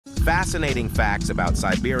Fascinating facts about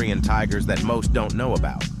Siberian tigers that most don't know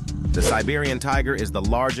about. The Siberian tiger is the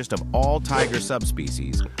largest of all tiger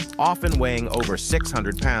subspecies, often weighing over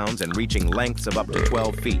 600 pounds and reaching lengths of up to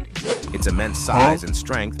 12 feet. Its immense size and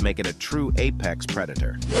strength make it a true apex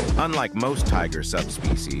predator. Unlike most tiger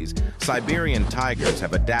subspecies, Siberian tigers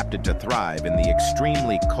have adapted to thrive in the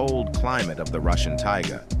extremely cold climate of the Russian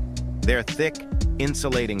taiga. Their thick,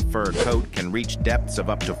 insulating fur coat can reach depths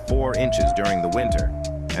of up to 4 inches during the winter,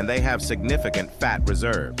 and they have significant fat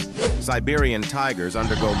reserves. Siberian tigers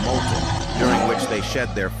undergo molting, during which they shed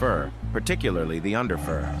their fur, particularly the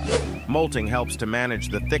underfur. Molting helps to manage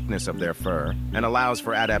the thickness of their fur and allows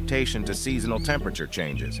for adaptation to seasonal temperature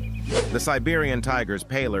changes. The Siberian tiger's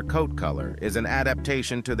paler coat color is an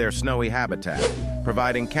adaptation to their snowy habitat,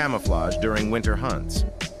 providing camouflage during winter hunts.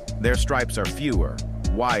 Their stripes are fewer,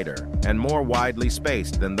 wider, and more widely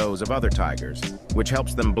spaced than those of other tigers, which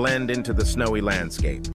helps them blend into the snowy landscape.